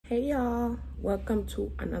Hey y'all, welcome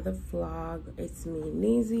to another vlog. It's me,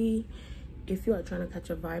 Neezy. If you are trying to catch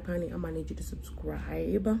a vibe, honey, I'm gonna need you to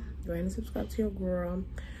subscribe. Go ahead and subscribe to your girl.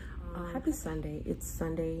 Happy Sunday. It's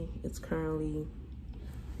Sunday. It's currently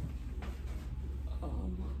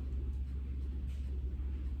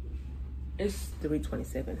it's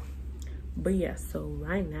 3:27. But yeah, so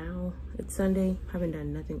right now it's Sunday. Haven't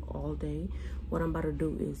done nothing all day. What I'm about to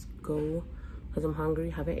do is go, because I'm hungry,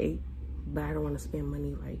 haven't ate, but I don't want to spend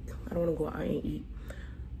money. Like, I don't want to go out and eat.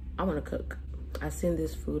 I want to cook. I seen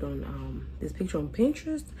this food on this picture on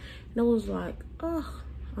Pinterest, and I was like, oh,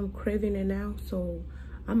 I'm craving it now. So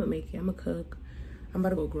I'm gonna make it. I'm gonna cook. I'm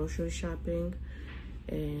about to go grocery shopping,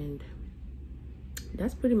 and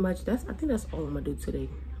that's pretty much, I think that's all I'm gonna do today.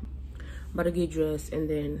 I'm about to get dressed and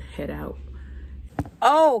then head out.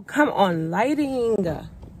 Oh, come on, lighting.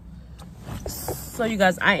 So you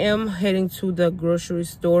guys, I am heading to the grocery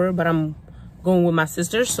store, but I'm going with my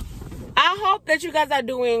sister. So I hope that you guys are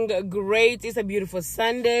doing great. It's a beautiful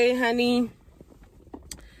Sunday, honey.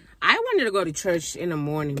 I wanted to go to church in the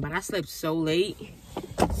morning, but I slept so late,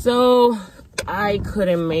 so I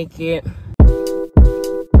couldn't make it.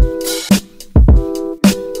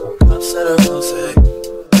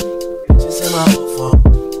 In my phone,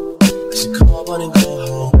 I should come up on and go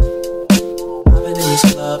home. I've been in this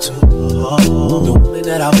club too long. The woman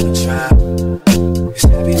that I wanna try is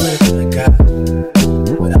happy with a good guy,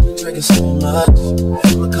 but I've been drinking so much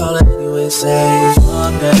that I'ma call her anyway and say,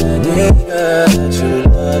 fuck that nigga that you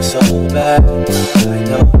love so bad. I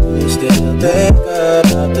know you still think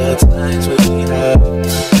about the times we had.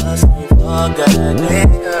 Must be fuck that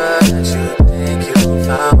nigga that you think you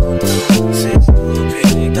found. Since you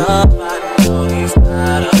picked up, he's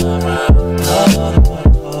not around.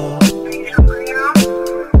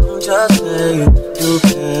 I'm just saying you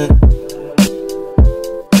can.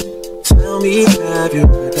 Tell me, have you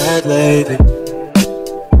heard that lately?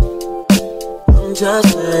 I'm just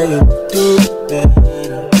saying do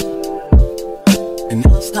better, and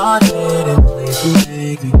I'll start hitting places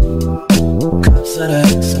lately. Cops are the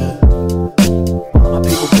XO. All my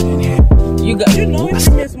people been here. You know it's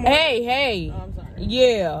Miss Moore. Hey. Oh, I'm sorry.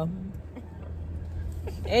 Yeah.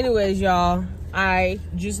 Anyways, y'all, I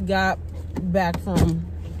just got back from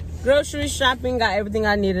grocery shopping, got everything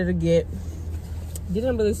I needed to get.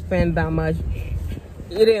 Didn't really spend that much.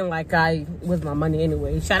 It ain't like I was my money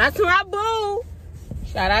anyway. Shout out to my boo.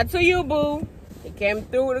 Shout out to you, boo. It came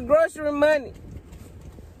through with the grocery money.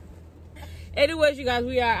 Anyways, you guys,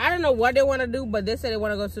 I don't know what they want to do, but they said they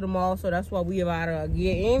want to go to the mall, so that's what we about to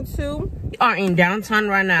get into. We are in downtown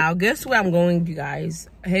right now. Guess where I'm going, you guys?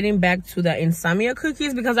 Heading back to the Insomnia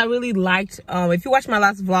cookies, because I really liked, if you watched my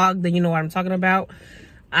last vlog, then you know what I'm talking about.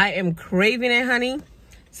 I am craving it, honey.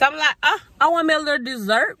 So I'm like, I want me a little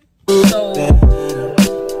dessert. So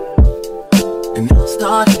and I'll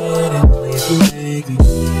start hitting places lately.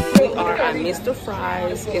 we are at Mr.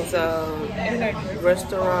 Fry's. It's a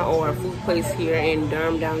restaurant or a food place here in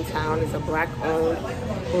Durham downtown. It's a black-owned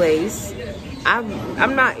place.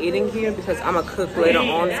 I'm not eating here because I'm gonna cook later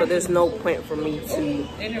on, so there's no point for me to,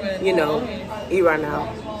 you know, eat right now.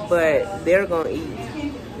 But they're gonna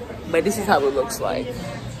eat. But this is how it looks like.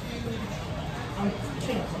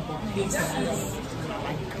 This is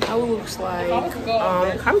how it looks like.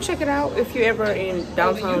 Come check it out if you're ever in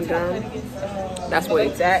downtown Durham. That's where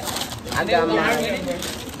it's at. I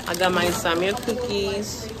got my Insomnia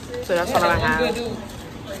cookies, so that's what I have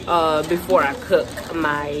before I cook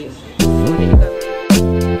my.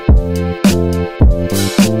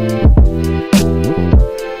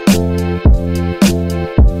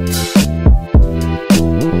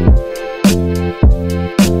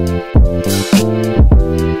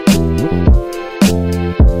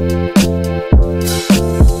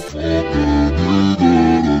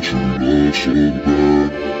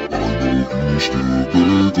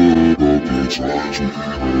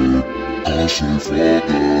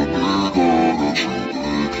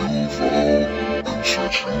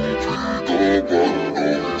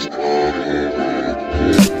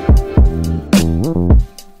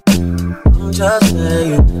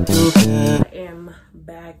 I am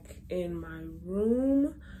back in my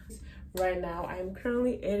room right now. I'm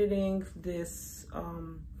currently editing this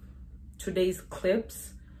today's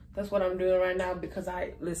clips. That's what I'm doing right now, because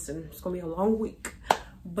listen, it's gonna be a long week.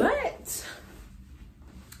 But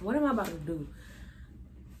what am I about to do?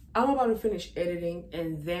 I'm about to finish editing,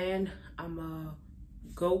 and then I'm gonna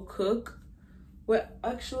go cook. Well,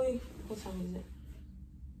 actually, what time is it?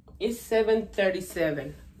 It's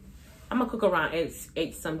 7:37. I'm gonna cook around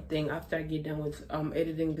 8 something after I get done with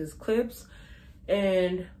editing these clips.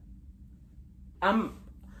 And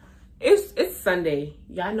It's Sunday.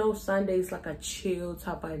 Y'all know Sunday's like a chill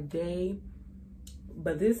type of day.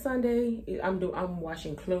 But this Sunday, I'm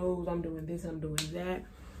washing clothes, I'm doing this, I'm doing that.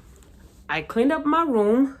 I cleaned up my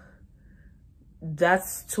room.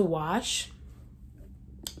 That's to wash.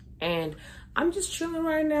 And I'm just chilling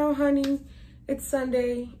right now, honey. It's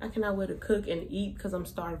Sunday. I cannot wait to cook and eat because I'm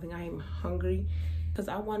starving. I am hungry. Because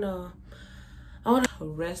I wanna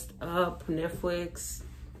rest up, Netflix.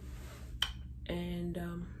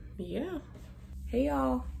 And yeah. Hey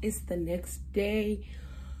y'all, it's the next day.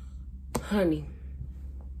 Honey,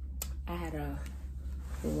 I had a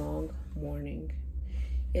long morning.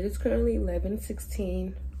 It is currently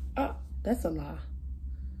 11:16. Oh, that's a lie.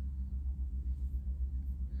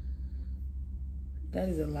 That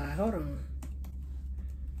is a lie. Hold on.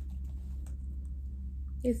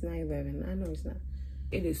 It's 9:11. I know it's not.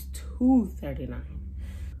 It is 2:39.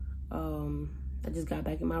 I just got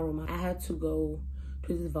back in my room. I had to go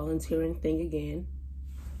to this volunteering thing again.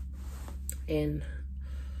 And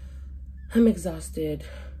I'm exhausted.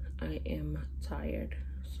 I am tired.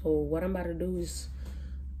 So what I'm about to do is,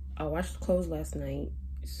 I washed clothes last night.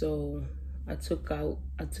 So I took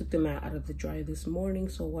them out of the dryer this morning.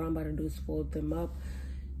 So what I'm about to do is fold them up,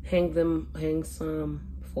 hang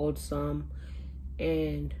some, fold some.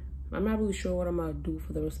 And I'm not really sure what I'm gonna do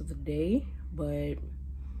for the rest of the day, but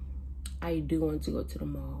I do want to go to the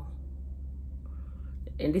mall.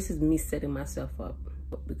 And this is me setting myself up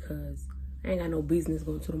because I ain't got no business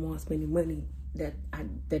going to the mall spending money that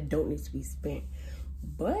don't need to be spent.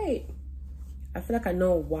 But I feel like I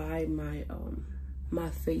know why my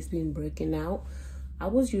face been breaking out. I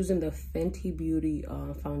was using the Fenty Beauty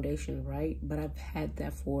foundation, right? But I've had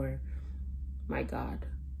that for, my God,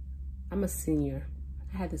 I'm a senior.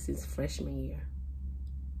 I had this since freshman year.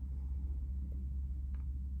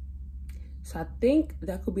 So I think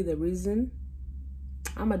that could be the reason.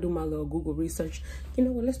 I'm gonna do my little Google research. You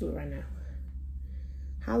know what, let's do it right now.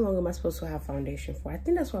 How long am I supposed to have foundation for? I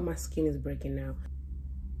think that's why my skin is breaking out.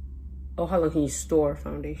 Oh, how long can you store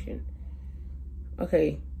foundation?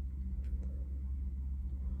 Okay.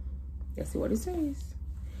 Let's see what it says.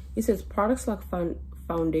 It says products like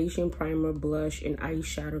foundation, primer, blush, and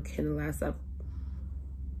eyeshadow can last up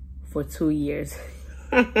for 2 years.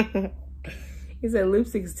 It said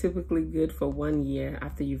lipstick is typically good for 1 year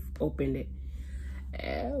after you've opened it.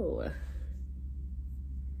 Oh.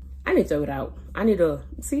 I need to throw it out. I need to,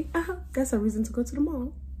 see, that's a reason to go to the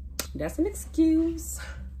mall. That's an excuse.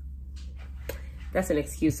 That's an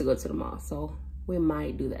excuse to go to the mall. So we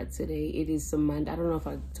might do that today. It is a Monday. I don't know if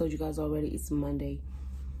I told you guys already. It's Monday.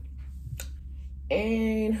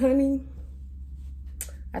 And honey,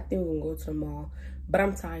 I think we're gonna go to the mall. But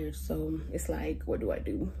I'm tired, so it's like, what do I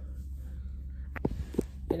do?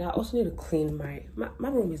 And I also need to clean my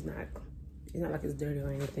room. Is not, it's not like it's dirty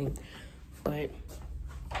or anything, but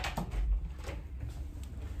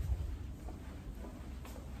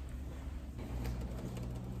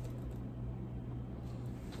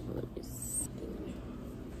let me see.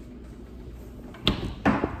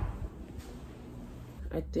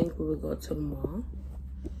 I think we will go to the mall,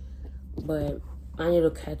 but I need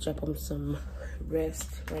to catch up on some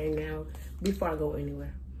rest right now before I go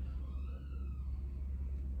anywhere.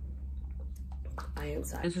 I am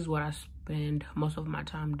tired. This is what I spend most of my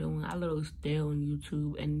time doing. I literally stay on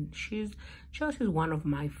YouTube, and Chelsea's one of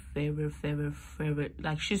my favorite.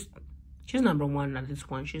 Like she's number one at this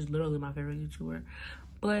point. She's literally my favorite YouTuber.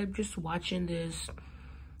 But just watching this,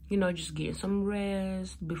 you know, just getting some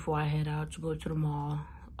rest before I head out to go to the mall.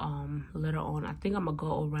 Later on, I think I'm gonna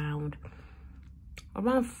go around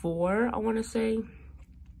 4, I want to say.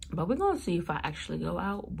 But we're gonna see if I actually go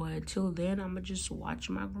out. But till then, I'm gonna just watch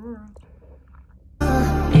my girl.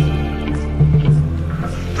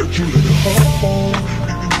 That you let her phone,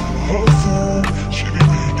 her phone. She be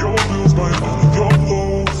paying your bills, buying all of your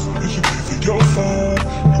clothes. And she pay for your phone.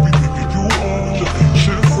 You be thinking you own. Just ain't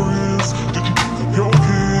shit friends. Did you pick up your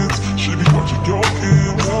kids? She be watching your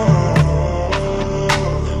kids.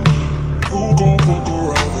 You gon' fuck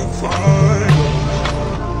around and find her.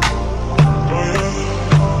 Oh yeah.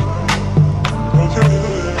 Okay.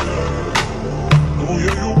 Oh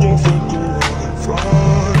yeah, you gon' fuck around and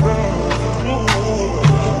find her.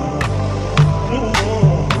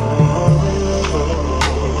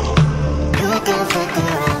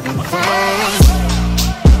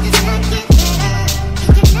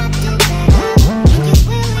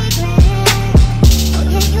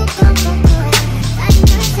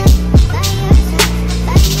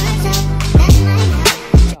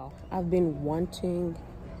 I've been wanting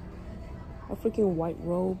a freaking white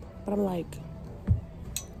robe, but I'm like,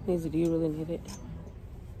 do you really need it?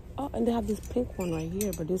 Oh, and they have this pink one right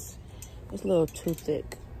here, but this It's a little too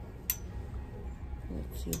thick.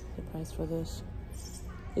 Let's see the price for this.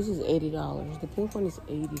 This is $80. The pink one is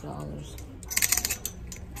 $80.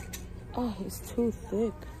 Oh, it's too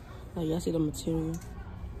thick. Oh, y'all see the material?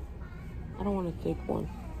 I don't want a thick one.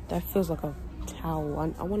 That feels like a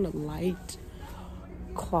towel. I want a light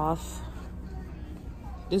cloth.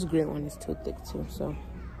 This green one is too thick too, so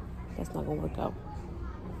that's not gonna work out.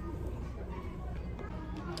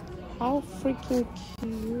 How freaking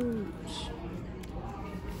cute.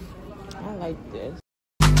 I like this.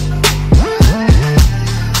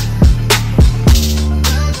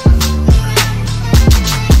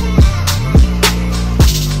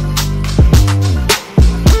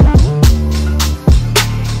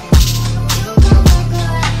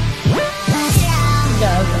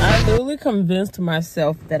 Convinced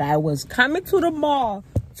myself that I was coming to the mall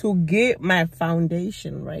to get my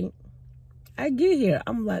foundation, right? I get here,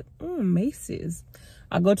 I'm like, Macy's.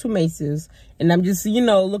 I go to Macy's and I'm just, you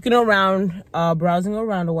know, looking around, browsing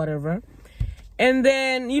around or whatever. And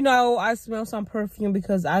then, you know, I smell some perfume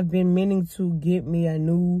because I've been meaning to get me a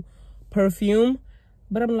new perfume.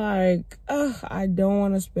 But I'm like, I don't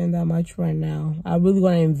want to spend that much right now. I really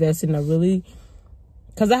want to invest in a really...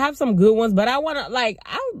 Because I have some good ones, but I want to, like,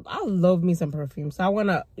 I love me some perfume. So I want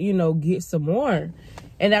to, you know, get some more.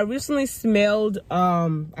 And I recently smelled, I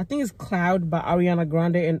think it's Cloud by Ariana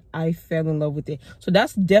Grande, and I fell in love with it. So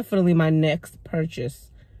that's definitely my next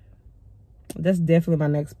purchase. That's definitely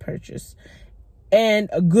my next purchase. And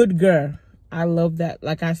a Good Girl. I love that.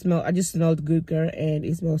 Like, I just smelled Good Girl, and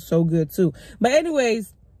it smells so good, too. But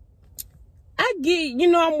anyways, I get,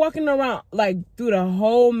 you know, I'm walking around, like, through the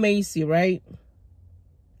whole Macy, right?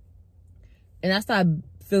 And I started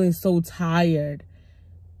feeling so tired.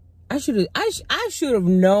 I should have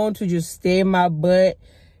known to just stay my butt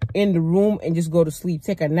in the room and just go to sleep,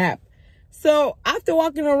 take a nap. So after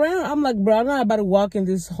walking around, I'm like, bro, I'm not about to walk in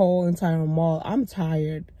this whole entire mall. I'm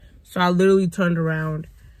tired. So I literally turned around.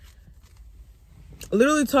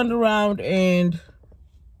 And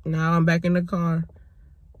now I'm back in the car.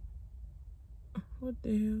 What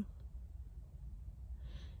the hell?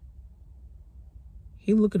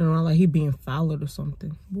 He looking around like he being followed or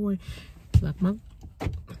something. Boy, lock my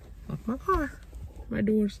car, my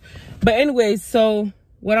doors. But anyways, so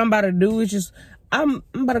what I'm about to do is just, I'm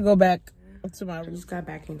about to go back to my room. I just got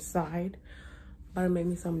back inside. About to make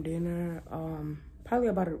me some dinner. Probably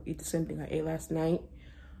about to eat the same thing I ate last night.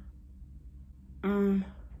 I'm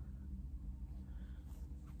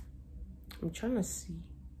trying to see.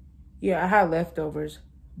 Yeah, I had leftovers,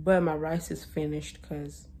 but my rice is finished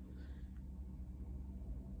because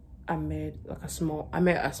I made a small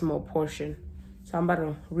portion. So I'm about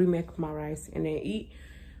to remake my rice and then eat.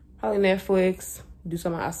 Probably Netflix, do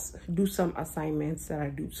some assignments that I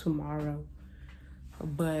do tomorrow.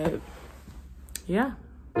 But yeah.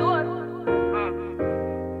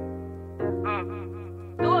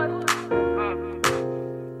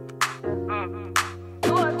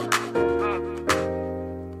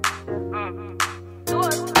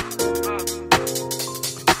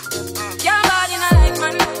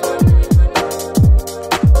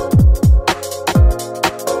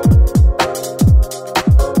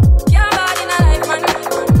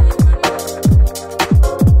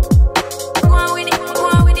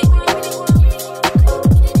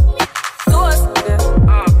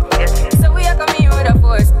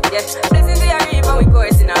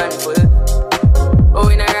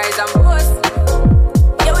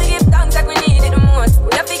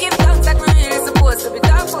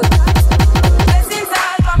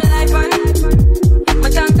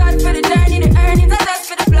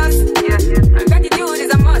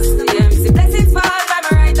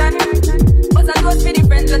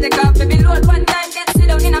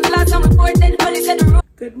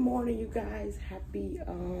 Good morning, you guys. Happy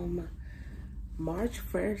March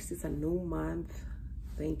 1st. It's a new month.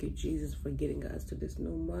 Thank you, Jesus, for getting us to this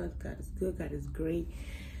new month. God is good. God is great.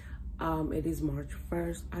 It is March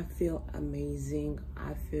 1st. I feel amazing.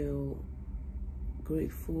 I feel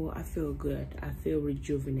grateful. I feel good. I feel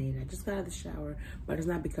rejuvenated. I just got out of the shower, but it's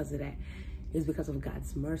not because of that. It's because of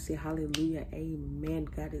God's mercy. Hallelujah. Amen.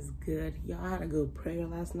 God is good. Y'all, I had a good prayer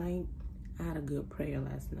last night.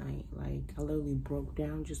 Like, I literally broke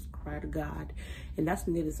down, just cried to God, and that's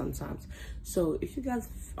needed sometimes. So if you guys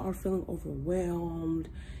are feeling overwhelmed,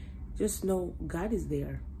 just know God is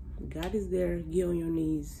there. God is there. Get on your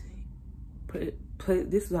knees.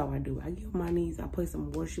 This is how I do. I get on my knees. I play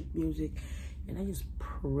some worship music, and I just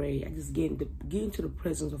pray. I just get into the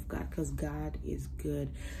presence of God, because God is good.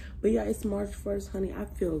 But yeah, it's March 1st, honey. I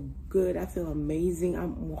feel good. I feel amazing.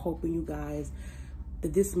 I'm hoping you guys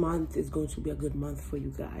that this month is going to be a good month for you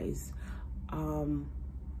guys.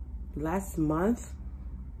 last month,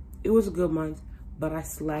 it was a good month, but I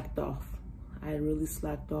slacked off. I really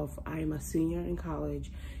slacked off. I'm a senior in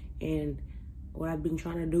college, and what I've been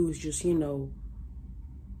trying to do is just, you know,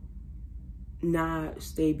 not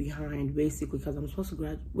stay behind, basically, because I'm supposed to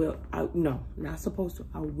graduate. Well, no, not supposed to.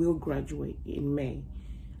 I will graduate in May.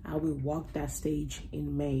 I will walk that stage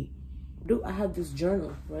in May. I have this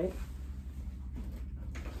journal, right?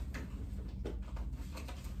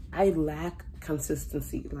 I lack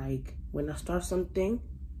consistency. Like, when I start something,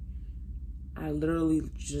 I literally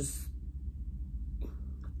just,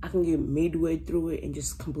 I can get midway through it and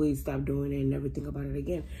just completely stop doing it and never think about it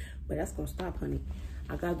again. But that's gonna stop, honey.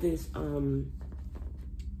 I got this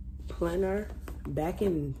planner back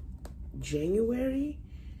in January,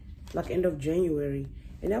 like end of January,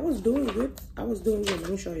 and I was doing good. I was doing good.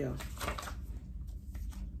 Let me show y'all.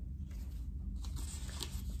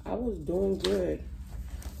 I was doing good.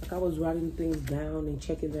 Like, I was writing things down and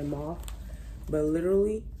checking them off. But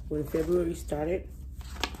literally, when February started,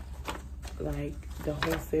 like, the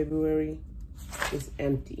whole February is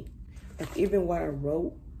empty. Like, even what I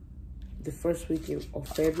wrote the first week of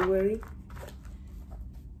February,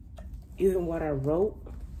 even what I wrote,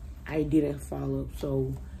 I didn't follow.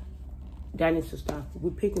 So that needs to stop.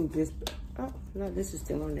 We're picking this. Oh, no, this is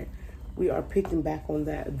still on there. We are picking back on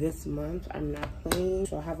that this month. I'm not playing.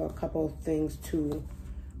 So I have a couple of things to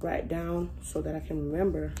write down so that I can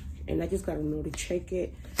remember. And I just got to know to check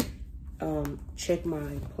it. Check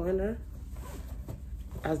my planner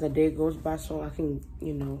as the day goes by so I can,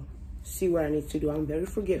 you know, see what I need to do. I'm very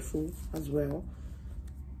forgetful as well.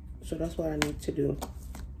 So that's what I need to do.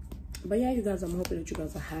 But yeah, you guys, I'm hoping that you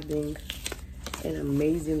guys are having an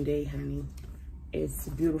amazing day, honey. It's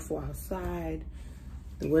beautiful outside.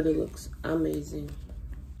 The weather looks amazing.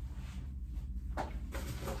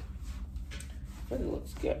 Weather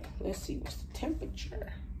looks good. Let's see, what's the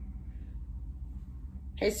temperature?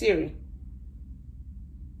 Hey, Siri.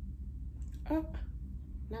 Oh,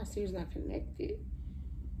 now Siri's not connected.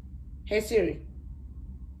 Hey, Siri.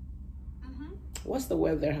 What's the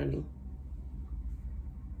weather, honey?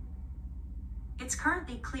 It's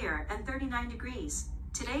currently clear and 39 degrees.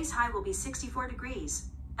 Today's high will be 64 degrees,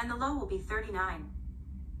 and the low will be 39.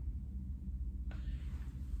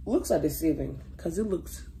 Looks like deceiving, because it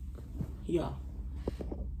looks, y'all.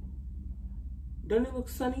 Don't it look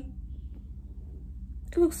sunny?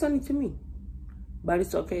 It looks sunny to me. But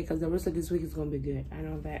it's okay, because the rest of this week is going to be good. I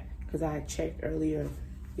know that, because I had checked earlier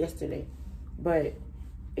yesterday. But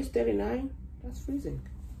it's 39. That's freezing.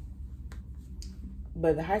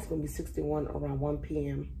 But the high's going to be 61 around 1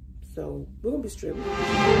 p.m. So we're going to be stripping.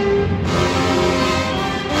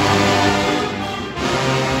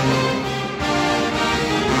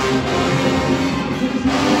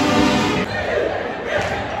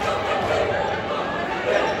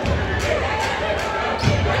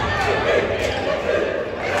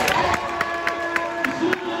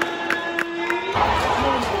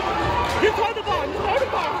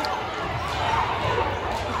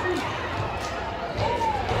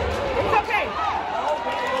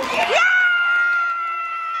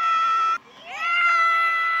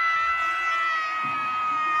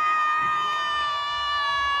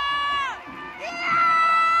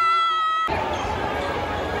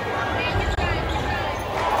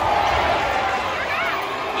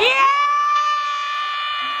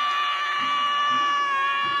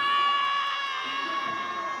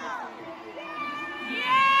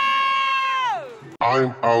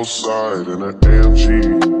 I'm outside in an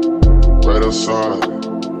AMG, right outside,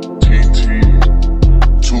 TT,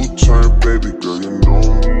 two-turn baby girl, you know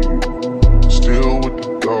me, still with the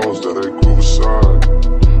dogs that I grew beside,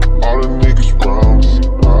 all the niggas round me,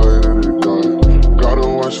 right at it die, gotta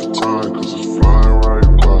watch the time cause it's flying right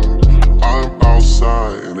by, I'm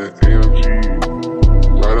outside in an AMG,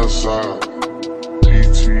 right outside,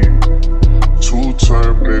 TT,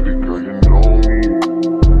 two-turn baby girl, you know me.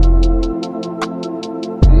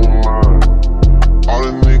 All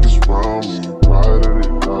the niggas round me, right at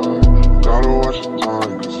it die. Gotta watch the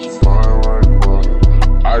time, cause it's flying right by.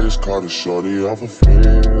 I just caught a shorty off a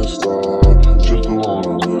Finsta. Just the one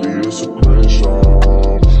I'm really, it's a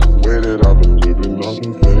screenshot. The way that I've been living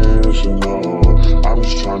unconventional. I'm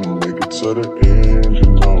just trying to make it to the end, you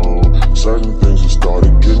know. Certain things have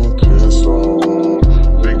started getting pissed off.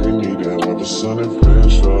 Think we need to have a sun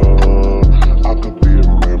adventure. I could be a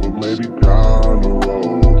man, but maybe down the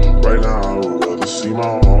road. Right now, I would rather see my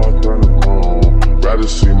heart turn to chrome. Rather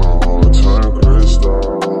see my heart turn crystal.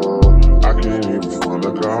 I can't even front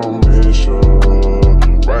like I don't miss you.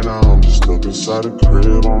 Right now, I'm just stuck inside the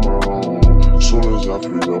crib on my own. Soon as I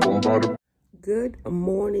free up, I'm about to... Good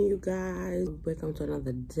morning, you guys. Welcome to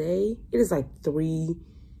another day. It is like 2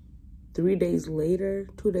 days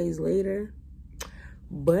later.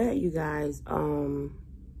 But you guys,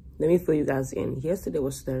 let me fill you guys in. Yesterday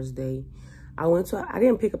was Thursday. I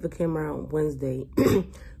didn't pick up the camera on Wednesday,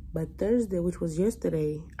 but Thursday, which was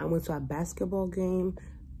yesterday, I went to a basketball game,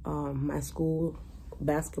 my school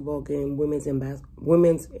basketball game, women's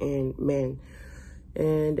and men.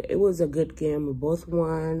 And it was a good game. We both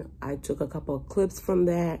won. I took a couple of clips from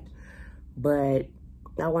that, but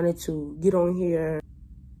I wanted to get on here,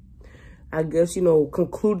 I guess, you know,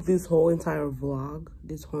 conclude this whole entire vlog,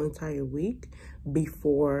 this whole entire week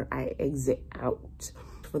before I exit out.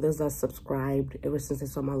 For those that subscribed ever since I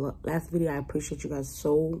saw my last video, I appreciate you guys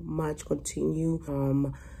so much. Continue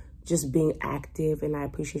just being active, and I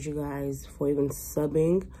appreciate you guys for even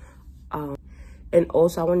subbing. And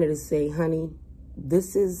also I wanted to say, honey,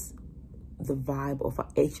 this is the vibe of a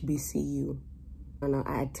HBCU. And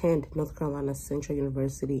I attend North Carolina Central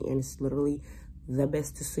University, and it's literally the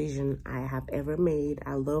best decision I have ever made.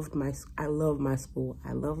 I love my school.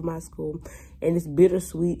 And it's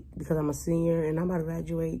bittersweet because I'm a senior and I'm about to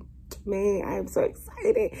graduate. Man, I am so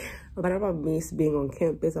excited. But I'm gonna miss being on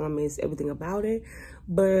campus. I'm gonna miss everything about it.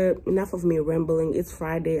 But enough of me rambling. It's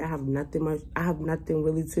Friday. I have nothing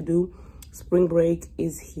really to do. Spring break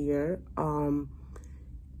is here.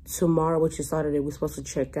 Tomorrow, which is Saturday, we're supposed to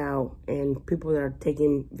check out, and people that are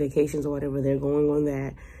taking vacations or whatever, they're going on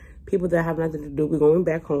that. People that have nothing to do, we're going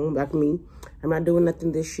back home, like me. I'm not doing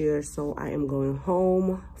nothing this year, so I am going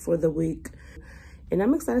home for the week. And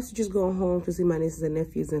I'm excited to just go home to see my nieces and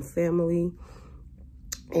nephews and family.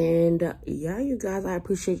 And yeah, you guys, I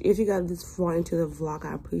appreciate, if you got this far into the vlog,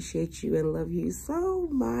 I appreciate you and love you so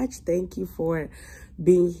much. Thank you for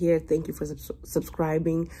being here. Thank you for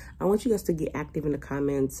subscribing. I want you guys to get active in the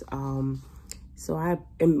comments. And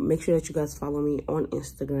make sure that you guys follow me on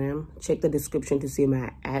Instagram. Check the description to see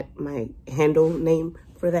my handle name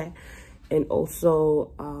for that. And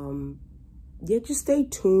also, yeah, just stay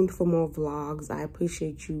tuned for more vlogs. I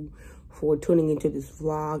appreciate you for tuning into this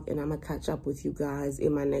vlog, and I'm gonna catch up with you guys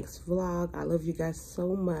in my next vlog. I love you guys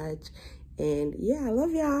so much, and yeah, I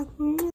love y'all.